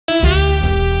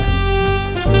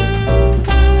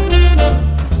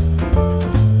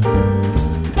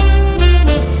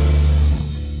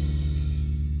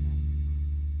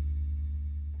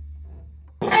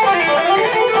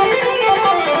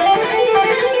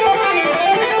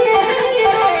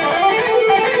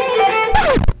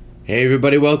Hey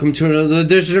everybody, welcome to another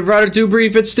edition of Rider 2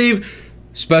 Brief. It's Steve.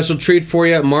 Special treat for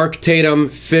you, Mark Tatum,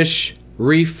 fish,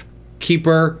 reef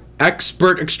keeper,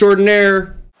 expert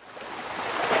extraordinaire.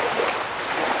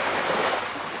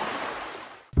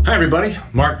 Hi everybody,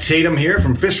 Mark Tatum here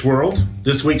from Fish World.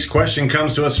 This week's question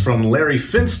comes to us from Larry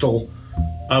Finstel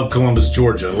of Columbus,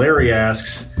 Georgia. Larry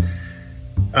asks,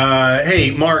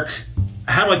 hey Mark,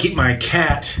 how do I keep my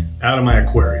cat out of my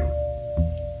aquarium?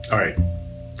 All right,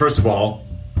 first of all,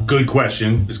 good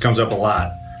question. This comes up a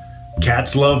lot.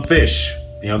 Cats love fish.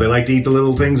 You know, they like to eat the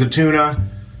little things of tuna.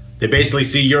 They basically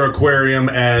see your aquarium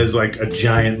as like a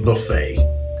giant buffet.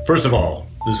 First of all,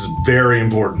 this is very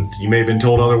important. You may have been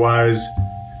told otherwise,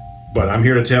 but I'm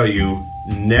here to tell you,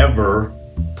 never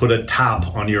put a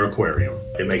top on your aquarium.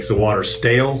 It makes the water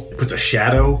stale. It puts a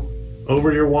shadow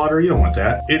over your water. You don't want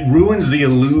that. It ruins the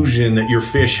illusion that your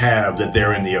fish have that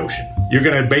they're in the ocean. You're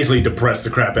gonna basically depress the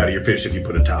crap out of your fish if you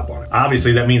put a top on it.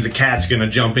 Obviously, that means the cat's gonna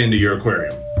jump into your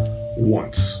aquarium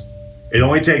once. It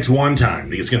only takes one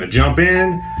time. It's gonna jump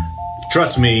in.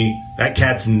 Trust me, that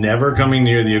cat's never coming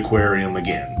near the aquarium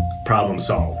again. Problem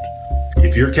solved.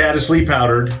 If your cat is flea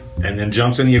powdered and then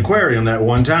jumps in the aquarium that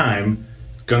one time,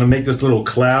 it's gonna make this little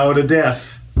cloud of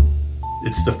death.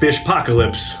 It's the fish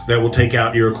apocalypse that will take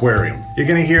out your aquarium. You're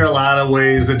gonna hear a lot of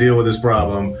ways to deal with this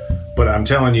problem, but I'm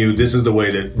telling you, this is the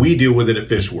way that we deal with it at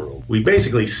Fish World. We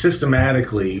basically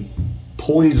systematically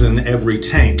poison every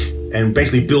tank and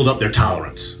basically build up their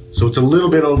tolerance. So it's a little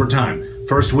bit over time.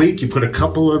 First week, you put a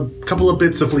couple of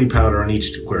bits of flea powder on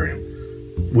each aquarium.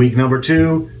 Week number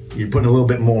 2, you're putting a little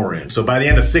bit more in. So by the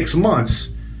end of 6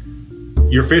 months,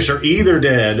 your fish are either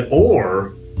dead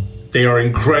or they are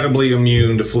incredibly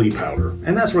immune to flea powder.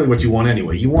 And that's really what you want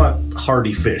anyway. You want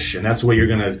hardy fish, and that's the way you're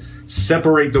gonna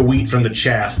separate the wheat from the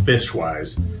chaff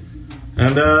fish-wise.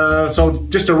 And so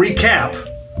just to recap,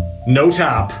 no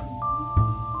top,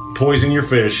 poison your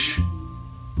fish,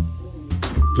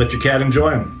 let your cat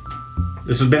enjoy them.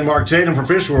 This has been Mark Tatum for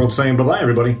Fish World saying bye-bye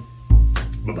everybody.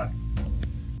 Bye-bye.